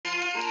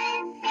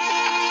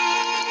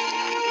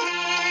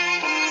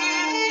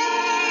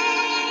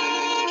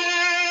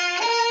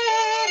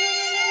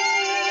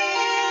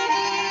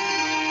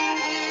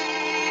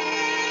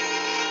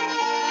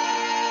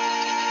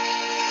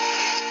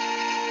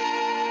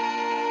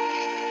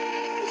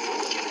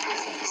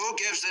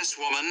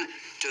woman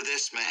to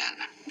this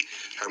man?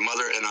 Her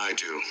mother and I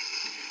do.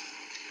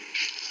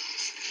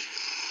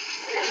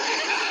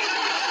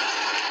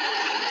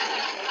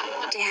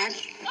 Dad,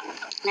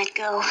 let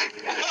go.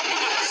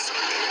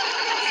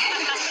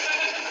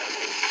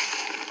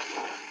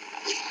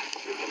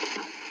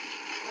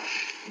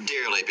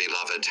 Dearly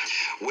beloved,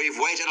 we've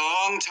waited a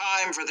long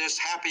time for this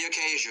happy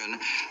occasion.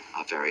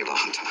 A very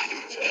long time.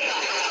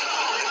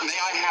 May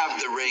I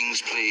have the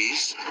rings,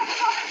 please?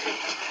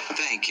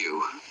 Thank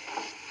you.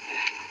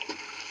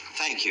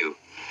 Thank you.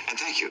 And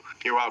thank you.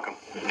 You're welcome.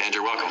 And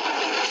you're welcome.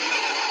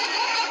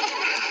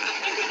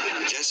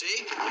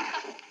 Jesse,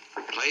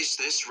 place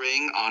this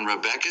ring on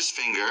Rebecca's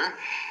finger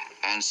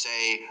and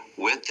say,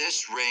 "With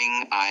this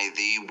ring I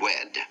thee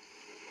wed."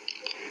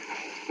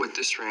 With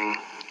this ring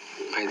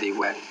I thee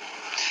wed.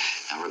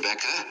 Now,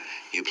 Rebecca,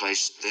 you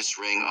place this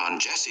ring on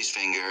Jesse's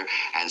finger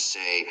and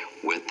say,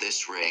 "With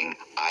this ring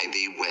I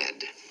thee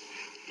wed."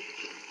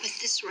 With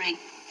this ring,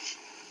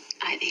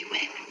 I thee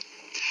wed.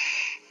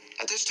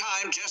 At this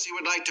time, Jesse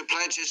would like to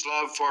pledge his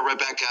love for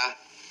Rebecca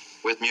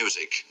with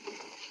music.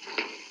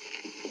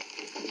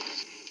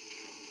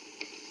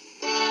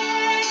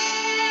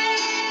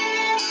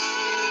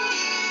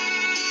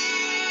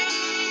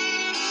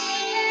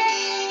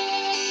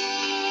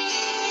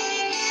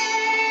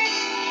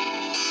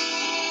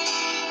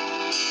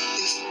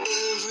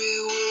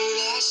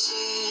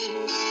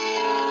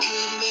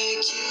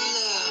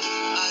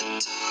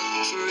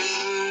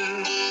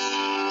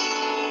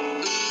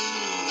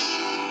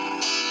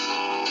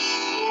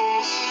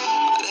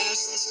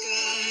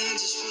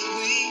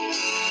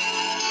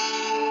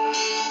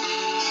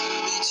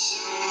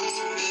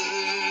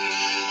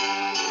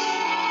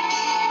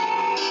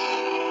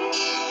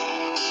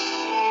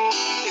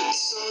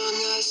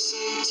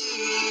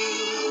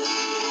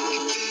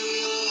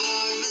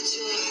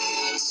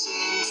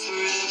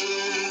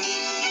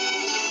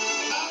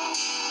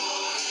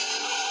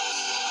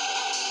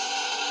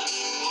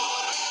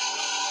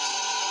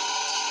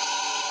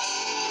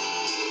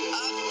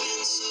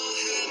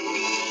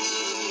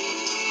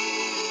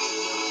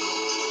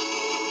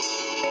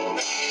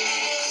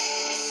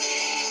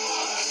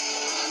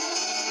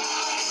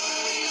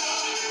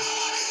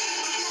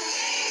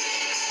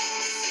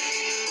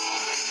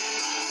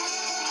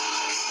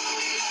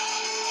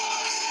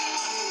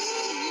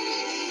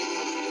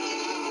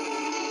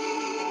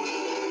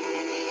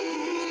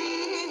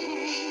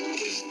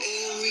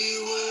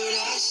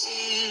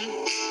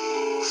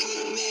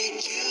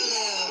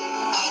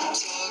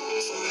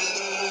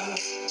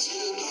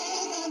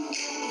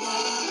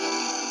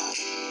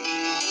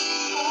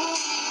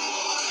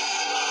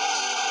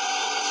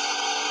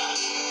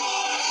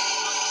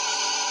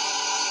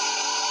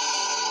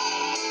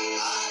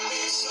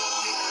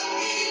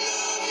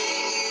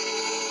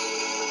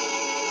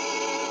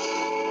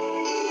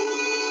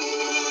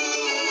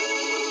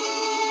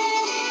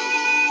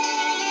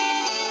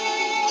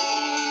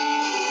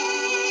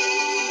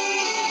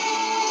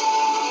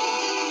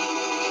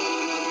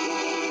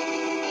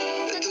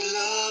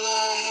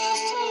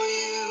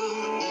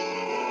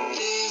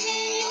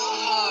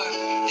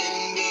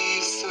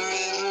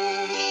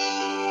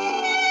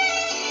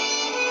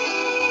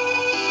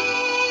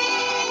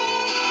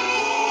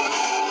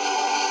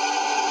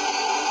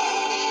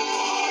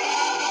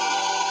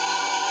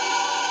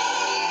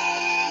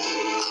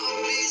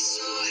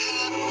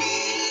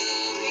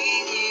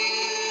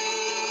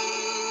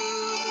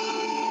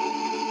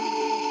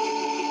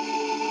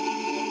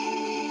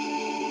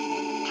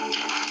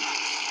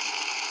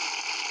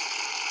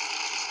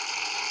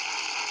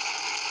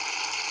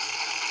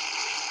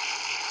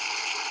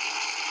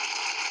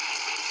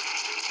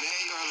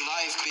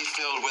 Be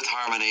filled with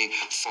harmony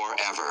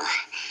forever.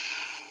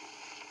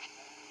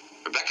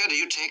 Rebecca, do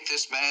you take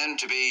this man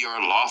to be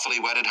your lawfully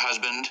wedded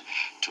husband,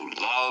 to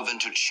love and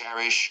to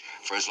cherish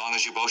for as long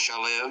as you both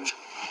shall live?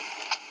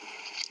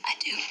 I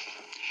do.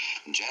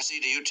 Jesse,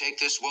 do you take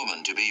this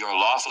woman to be your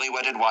lawfully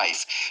wedded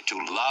wife, to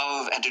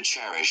love and to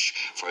cherish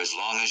for as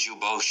long as you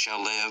both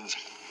shall live?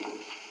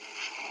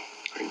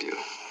 I do.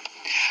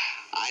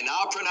 I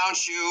now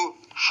pronounce you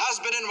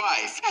husband and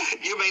wife.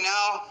 You may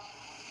now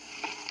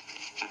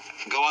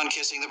go on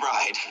kissing the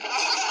bride.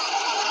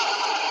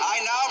 I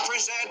now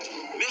present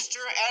Mr.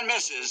 and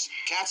Mrs.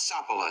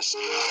 Katsopoulos.